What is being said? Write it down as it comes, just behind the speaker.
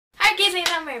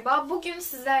Herkese yeniden merhaba. Bugün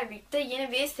sizlerle birlikte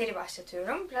yeni bir seri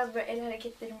başlatıyorum. Biraz böyle el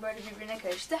hareketlerim böyle birbirine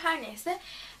karıştı. Her neyse.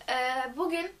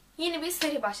 Bugün yeni bir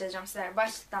seri başlatacağım sizlerle.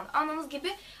 Başlıktan anladığınız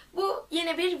gibi bu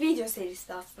yeni bir video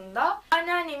serisi aslında.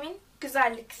 Anneannemin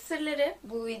Güzellik, Sırları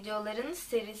bu videoların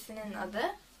serisinin adı.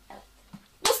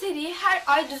 Bu seriyi her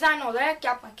ay düzenli olarak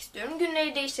yapmak istiyorum.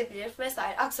 Günleri değişebilir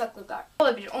vesaire, aksaklıklar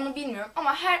olabilir, onu bilmiyorum.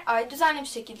 Ama her ay düzenli bir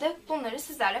şekilde bunları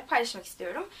sizlerle paylaşmak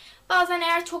istiyorum. Bazen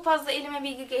eğer çok fazla elime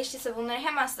bilgi geçtiyse bunları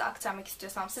hemen size aktarmak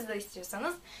istiyorsam, siz de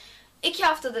istiyorsanız 2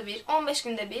 haftada bir, 15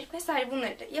 günde bir vesaire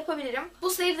bunları da yapabilirim. Bu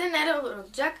seride neler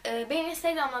olacak? Beni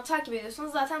Instagram'dan takip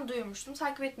ediyorsanız zaten duyurmuştum.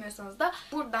 Takip etmiyorsanız da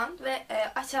buradan ve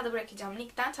aşağıda bırakacağım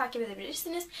linkten takip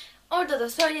edebilirsiniz. Orada da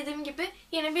söylediğim gibi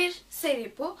yeni bir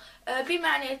seri bu.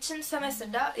 Bilmeyenler için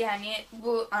semester'da, yani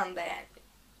bu anda, yani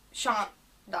şu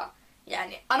anda,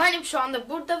 yani anneannem şu anda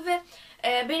burada ve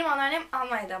benim anneannem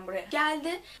Almanya'dan buraya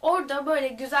geldi. Orada böyle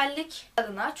güzellik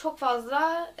adına çok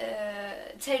fazla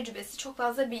tecrübesi, çok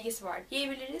fazla bilgisi var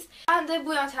diyebiliriz. Ben de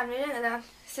bu yöntemleri neden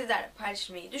sizlerle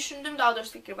paylaşmayı düşündüm. Daha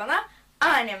doğrusu fikri bana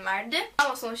anneannem verdi.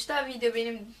 Ama sonuçta video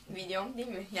benim videom değil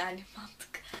mi? Yani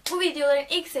mantık. Bu videoların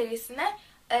ilk serisine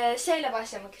şeyle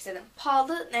başlamak istedim.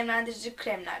 Pahalı nemlendirici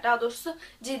kremler. Daha doğrusu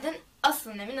cildin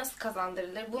asıl nemi nasıl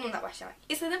kazandırılır? Bununla başlamak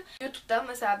istedim. YouTube'da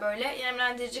mesela böyle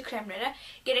nemlendirici kremlere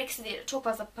gereksiz yere çok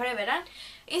fazla para veren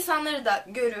insanları da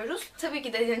görüyoruz. Tabii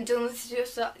ki de canınız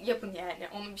istiyorsa yapın yani.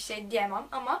 Onu bir şey diyemem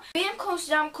ama benim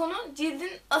konuşacağım konu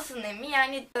cildin asıl nemi.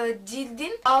 Yani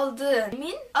cildin aldığı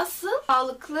nemin asıl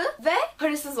sağlıklı ve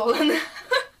parasız olanı.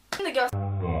 Şimdi göstereceğim.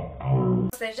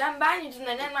 Ben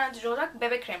yüzümde nemlendirici olarak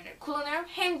bebek kremleri kullanıyorum.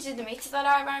 Hem cildime hiç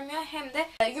zarar vermiyor hem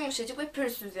de yumuşacık ve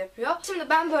pürüzsüz yapıyor. Şimdi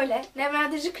ben böyle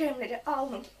nemlendirici kremleri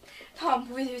aldım. Tamam,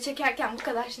 bu videoyu çekerken bu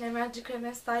kadar nemlendirici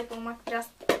kremlere sahip olmak biraz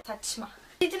saçma.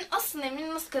 Cildin asıl nemini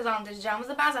nasıl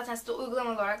kazandıracağımızı ben zaten size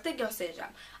uygulamalı olarak da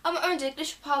göstereceğim. Ama öncelikle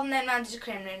şu pahalı nemlendirici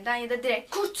kremlerinden ya da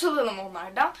direkt kurtulalım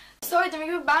onlardan. Söylediğim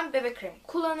gibi ben bebek kremi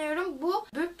kullanıyorum. Bu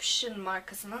Böpş'ün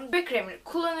markasının bebek kremini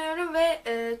kullanıyorum ve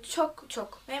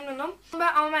çok memnunum.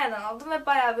 Ben Almanya'dan aldım ve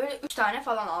bayağı böyle 3 tane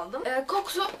falan aldım.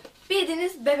 Kokusu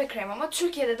bildiğiniz bebek kremi ama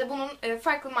Türkiye'de de bunun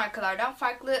farklı markalardan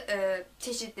farklı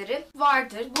çeşitleri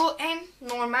vardır. Bu en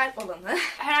normal olanı.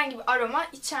 Herhangi bir aroma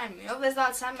içermiyor ve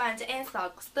zaten bence en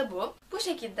sağlıklısı da bu. Bu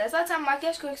şekilde zaten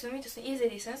makyaj koleksiyonu videosunu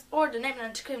izlediyseniz orada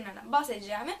nemlendirici kremlerden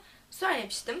bahsedeceğimi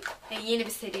söylemiştim. Yeni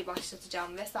bir seri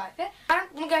başlatacağım vesaire. Ben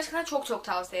bunu gerçekten çok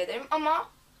tavsiye ederim ama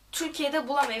Türkiye'de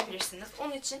bulamayabilirsiniz.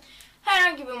 Onun için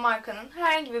herhangi bir markanın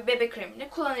herhangi bir bebek kremini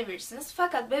kullanabilirsiniz.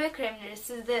 Fakat bebek kremleri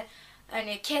sizde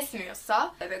hani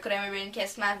kesmiyorsa, bebek kremi beni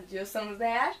kesmez diyorsanız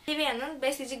eğer, Nivea'nın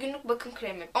besleyici günlük bakım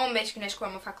kremi 15 güneş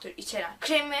koruma faktörü içeren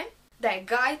kremi de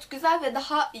gayet güzel ve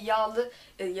daha yağlı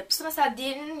yapısı. Mesela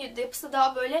diğerinin yapısı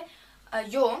daha böyle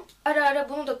yoğun. Ara ara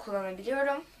bunu da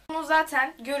kullanabiliyorum. Bunun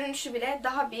zaten görünüşü bile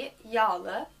daha bir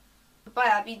yağlı.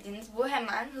 Bayağı bildiğiniz bu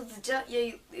hemen hızlıca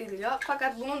yayılıyor.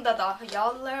 Fakat bunun da daha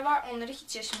yağlıları var. Onları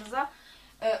hiç yaşımıza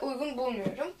uygun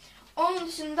bulmuyorum. Onun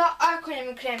dışında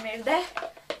alkolemin kremleri de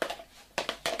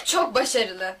çok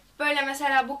başarılı. Böyle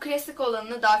mesela bu klasik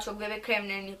olanı daha çok bebek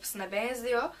kremlerinin yapısına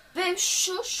benziyor. Ve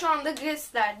şu anda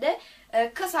Gratis'lerde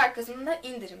kas arkasında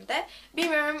indirimde.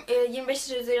 Bilmiyorum 25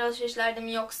 lira üzeri alışverişlerde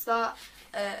mi yoksa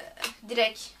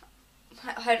direkt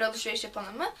her alışveriş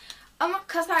yapana mı? Ama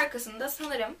kas arkasında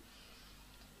sanırım.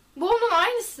 Bu onun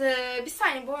aynısı. Bir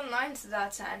saniye, bu onun aynısı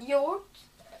zaten. Yoğurt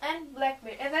and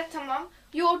Blackberry. Evet, tamam.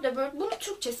 Yoğurt da böyle. Bunun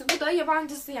Türkçesi, bu da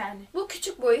yabancısı yani. Bu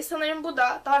küçük boyu, sanırım bu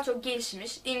da daha çok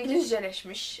gelişmiş.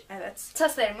 İngilizceleşmiş. Evet.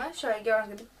 Tasarımı şöyle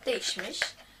gördüğünüz gibi değişmiş.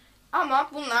 Ama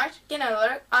bunlar genel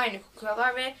olarak aynı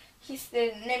kokuyorlar ve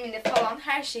hisleri, nemini falan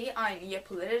her şeyi aynı.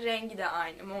 Yapıları, rengi de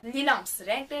aynı. Lilamsı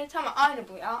renkleri tamam aynı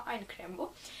bu ya. Aynı krem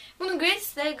bu. Bunu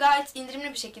Gratis'te gayet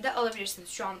indirimli bir şekilde alabilirsiniz.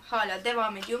 Şu an hala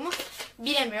devam ediyor mu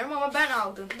bilemiyorum ama ben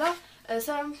aldığımda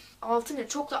sanırım 6 lira,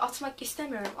 çok da atmak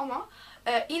istemiyorum ama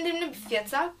indirimli bir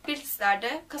fiyata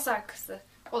Gratis'lerde kas arkası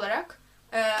olarak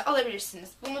alabilirsiniz.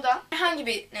 Bunu da herhangi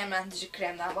bir nemlendirici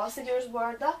kremden bahsediyoruz bu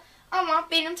arada. Ama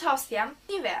benim tavsiyem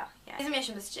Nivea. Yani bizim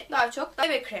yaşımız için daha çok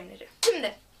bebek kremleri.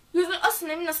 Şimdi yüzün asıl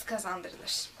nemi nasıl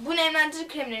kazandırılır? Bu nemlendirici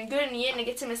kremlerin görevini yerine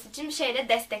getirmesi için bir şeyle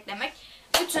desteklemek.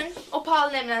 Bütün o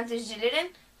pahalı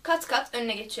nemlendiricilerin kat kat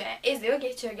önüne geçiyor. Yani eziyor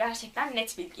geçiyor, gerçekten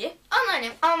net bilgi.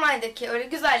 Anneannem Almanya'daki öyle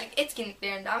güzellik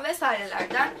etkinliklerinden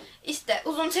vesairelerden işte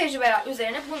uzun tecrübeler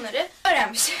üzerine bunları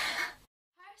öğrenmiş.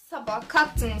 Her sabah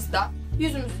kalktığımızda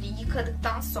yüzümüzü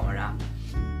yıkadıktan sonra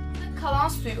kalan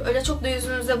suyu, öyle çok da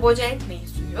yüzünüze boca etmeyin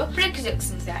suyu.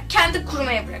 Bırakacaksınız yani. Kendi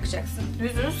kurumaya bırakacaksınız.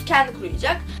 Yüzünüz kendi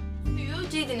kuruyacak. Suyu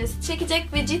cildiniz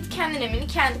çekecek ve cilt kendi nemini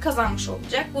kendi kazanmış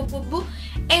olacak. Bu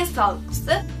en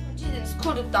sağlıklısı. Cildiniz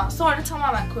kuruduktan sonra,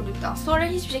 tamamen kuruduktan sonra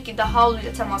hiçbir şekilde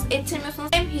havluyla temas ettirmiyorsunuz.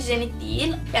 Hem hijyenik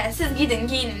değil. Yani siz gidin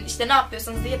giyinin işte ne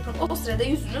yapıyorsanız yapın. O sırada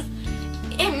yüzünüz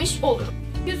emmiş olur.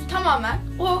 Yüz tamamen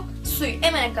o suyu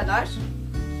emene kadar,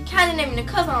 kendi nemini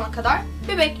kazanana kadar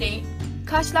bir bekleyin.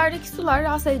 Kaşlardaki sular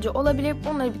rahatsız edici olabilir.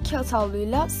 Onları bir kağıt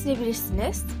havluyla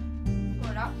silebilirsiniz.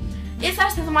 Sonra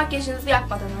isterseniz makyajınızı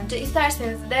yapmadan önce,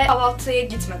 isterseniz de kahvaltıya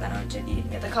gitmeden önce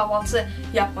diyelim ya da kahvaltı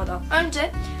yapmadan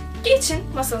önce geçin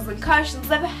masanızın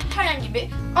karşınıza ve herhangi bir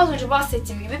az önce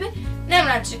bahsettiğim gibi bir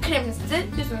nemlendirici kreminizi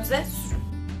yüzünüze sürün.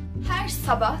 Her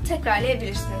sabah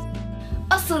tekrarlayabilirsiniz.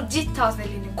 Asıl cilt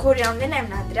tazeliğini koruyan ve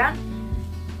nemlendiren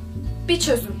bir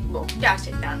çözüm bu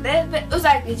gerçekten de ve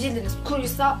özellikle cildiniz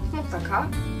kuruysa mutlaka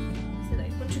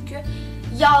yapın çünkü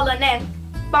yağla nem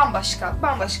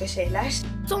bambaşka şeyler.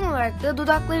 Son olarak da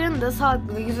dudakların da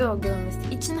sağlıklı ve güzel görünmesi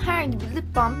için herhangi bir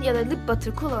lip balm ya da lip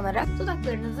butter kullanarak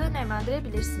dudaklarınızı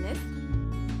nemlendirebilirsiniz.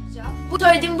 Bu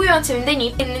söylediğim bu yöntemin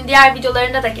deneyip benim diğer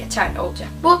videolarında da geçerli olacak.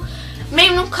 Bu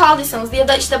memnun kaldıysanız ya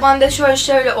da işte bana da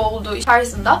şöyle oldu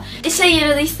tarzında işe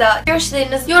yaradıysa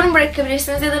görüşlerinizi yorum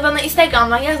bırakabilirsiniz ya da bana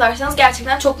Instagram'dan yazarsanız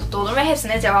gerçekten çok mutlu olurum ve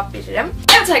hepsine cevap veririm.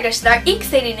 Evet arkadaşlar, ilk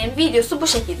serinin videosu bu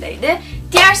şekildeydi.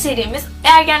 Diğer serimiz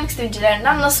ergenlik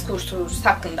sivilcelerinden nasıl kurtuluruz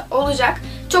hakkında olacak.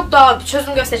 Çok doğal bir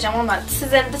çözüm göstereceğim, onlar da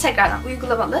sizlerin de tekrardan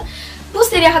uygulamalı. Bu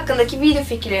seri hakkındaki video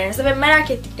fikirlerinizi ve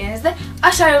merak ettiklerinizi de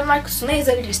aşağı yorumlar kutusuna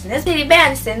yazabilirsiniz. Seriyi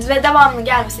beğendiyseniz ve devamının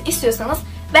gelmesini istiyorsanız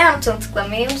beğen butonuna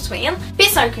tıklamayı unutmayın. Bir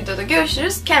sonraki videoda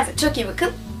görüşürüz. Kendinize çok iyi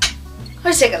bakın.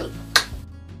 Hoşça kalın.